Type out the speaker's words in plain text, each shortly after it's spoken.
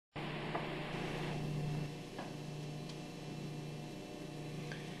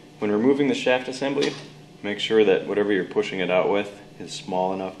When removing the shaft assembly, make sure that whatever you're pushing it out with is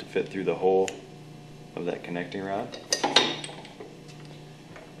small enough to fit through the hole of that connecting rod.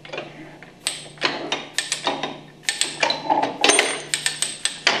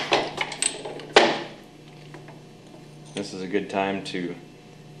 This is a good time to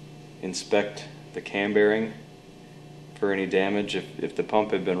inspect the cam bearing for any damage. If the pump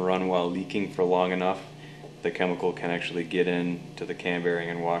had been run while leaking for long enough, the chemical can actually get into the cam bearing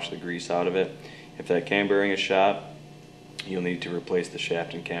and wash the grease out of it. If that cam bearing is shot, you'll need to replace the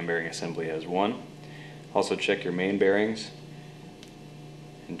shaft and cam bearing assembly as one. Also check your main bearings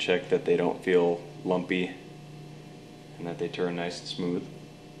and check that they don't feel lumpy and that they turn nice and smooth.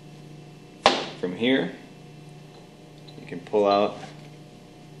 From here, you can pull out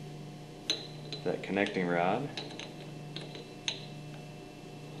that connecting rod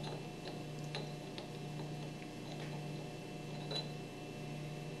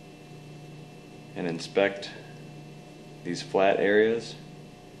and inspect these flat areas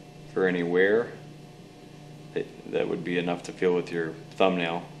for any wear. That would be enough to feel with your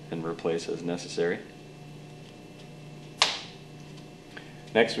thumbnail and replace as necessary.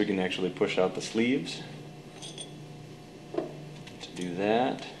 Next, we can actually push out the sleeves. To do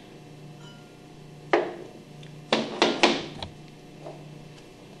that,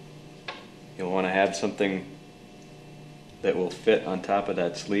 you'll want to have something that will fit on top of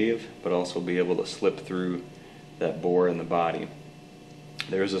that sleeve, but also be able to slip through that bore in the body.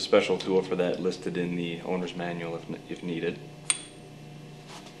 There is a special tool for that listed in the owner's manual if needed.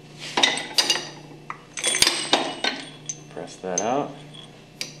 Press that out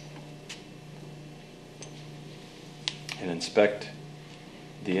and inspect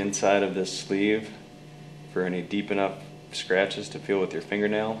the inside of this sleeve for any deep enough scratches to feel with your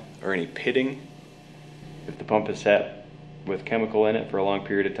fingernail or any pitting. If the pump is sat with chemical in it for a long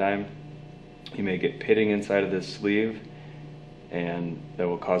period of time, you may get pitting inside of this sleeve, and that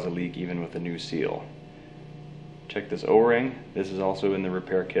will cause a leak even with a new seal. Check this O-ring. This is also in the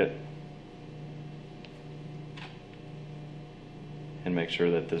repair kit. And make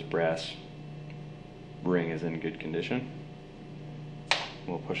sure that this brass ring is in good condition.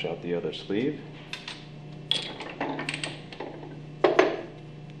 We'll push out the other sleeve.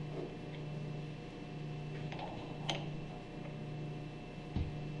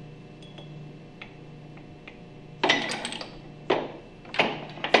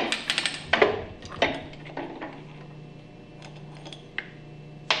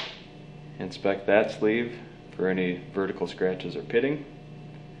 Inspect that sleeve for any vertical scratches or pitting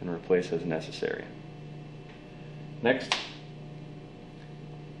and replace as necessary. Next,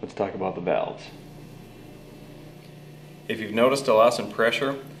 let's talk about the valves. If you've noticed a loss in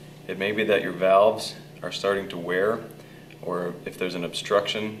pressure, it may be that your valves are starting to wear, or if there's an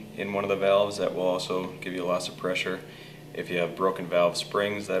obstruction in one of the valves, that will also give you a loss of pressure. If you have broken valve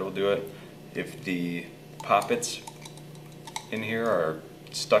springs, that will do it. If the poppets in here are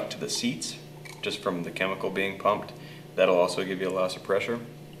stuck to the seats just from the chemical being pumped, that'll also give you a loss of pressure.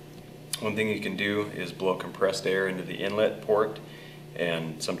 One thing you can do is blow compressed air into the inlet port,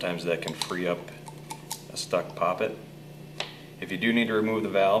 and sometimes that can free up a stuck poppet. If you do need to remove the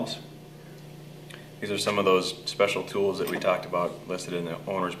valves, these are some of those special tools that we talked about listed in the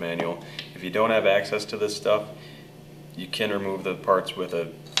owner's manual. If you don't have access to this stuff, you can remove the parts with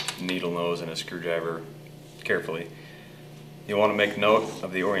a needle nose and a screwdriver carefully. You want to make note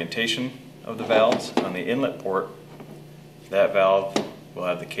of the orientation of the valves. On the inlet port, that valve will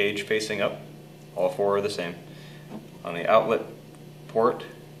have the cage facing up. All four are the same. On the outlet port,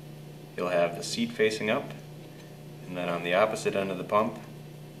 you'll have the seat facing up, and then on the opposite end of the pump,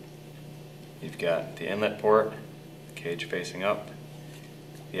 you've got the inlet port, the cage facing up,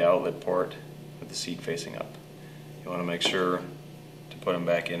 the outlet port with the seat facing up. You want to make sure to put them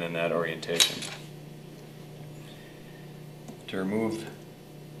back in that orientation. To remove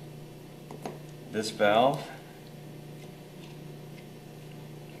this valve,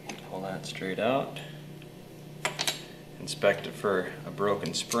 pull that straight out, inspect it for a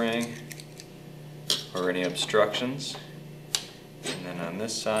broken spring or any obstructions, and then on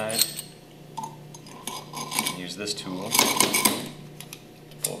this side, use this tool,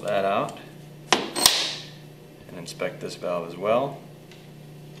 pull that out, and inspect this valve as well.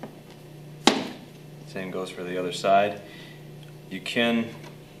 Same goes for the other side. You can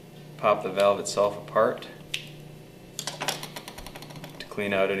pop the valve itself apart to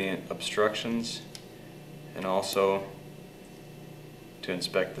clean out any obstructions, and also to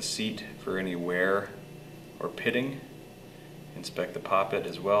inspect the seat for any wear or pitting. Inspect the poppet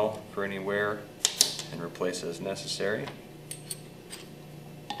as well for any wear and replace as necessary.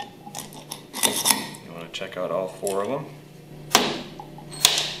 check out all 4 of them.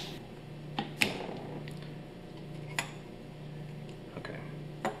 Okay.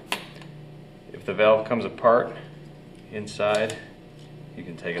 If the valve comes apart inside, you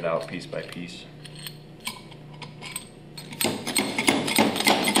can take it out piece by piece.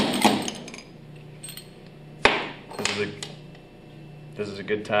 This is a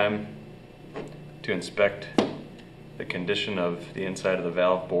good time to inspect the condition of the inside of the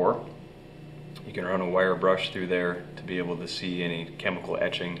valve bore. You can run a wire brush through there to be able to see any chemical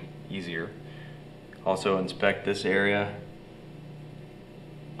etching easier. Also inspect this area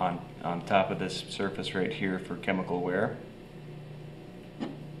on top of this surface right here for chemical wear.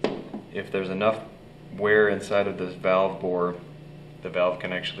 If there's enough wear inside of this valve bore, the valve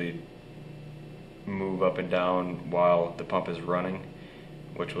can actually move up and down while the pump is running,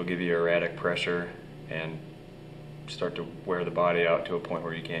 which will give you erratic pressure and start to wear the body out to a point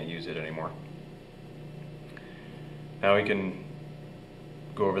where you can't use it anymore. Now we can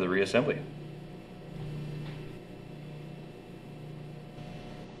go over the reassembly.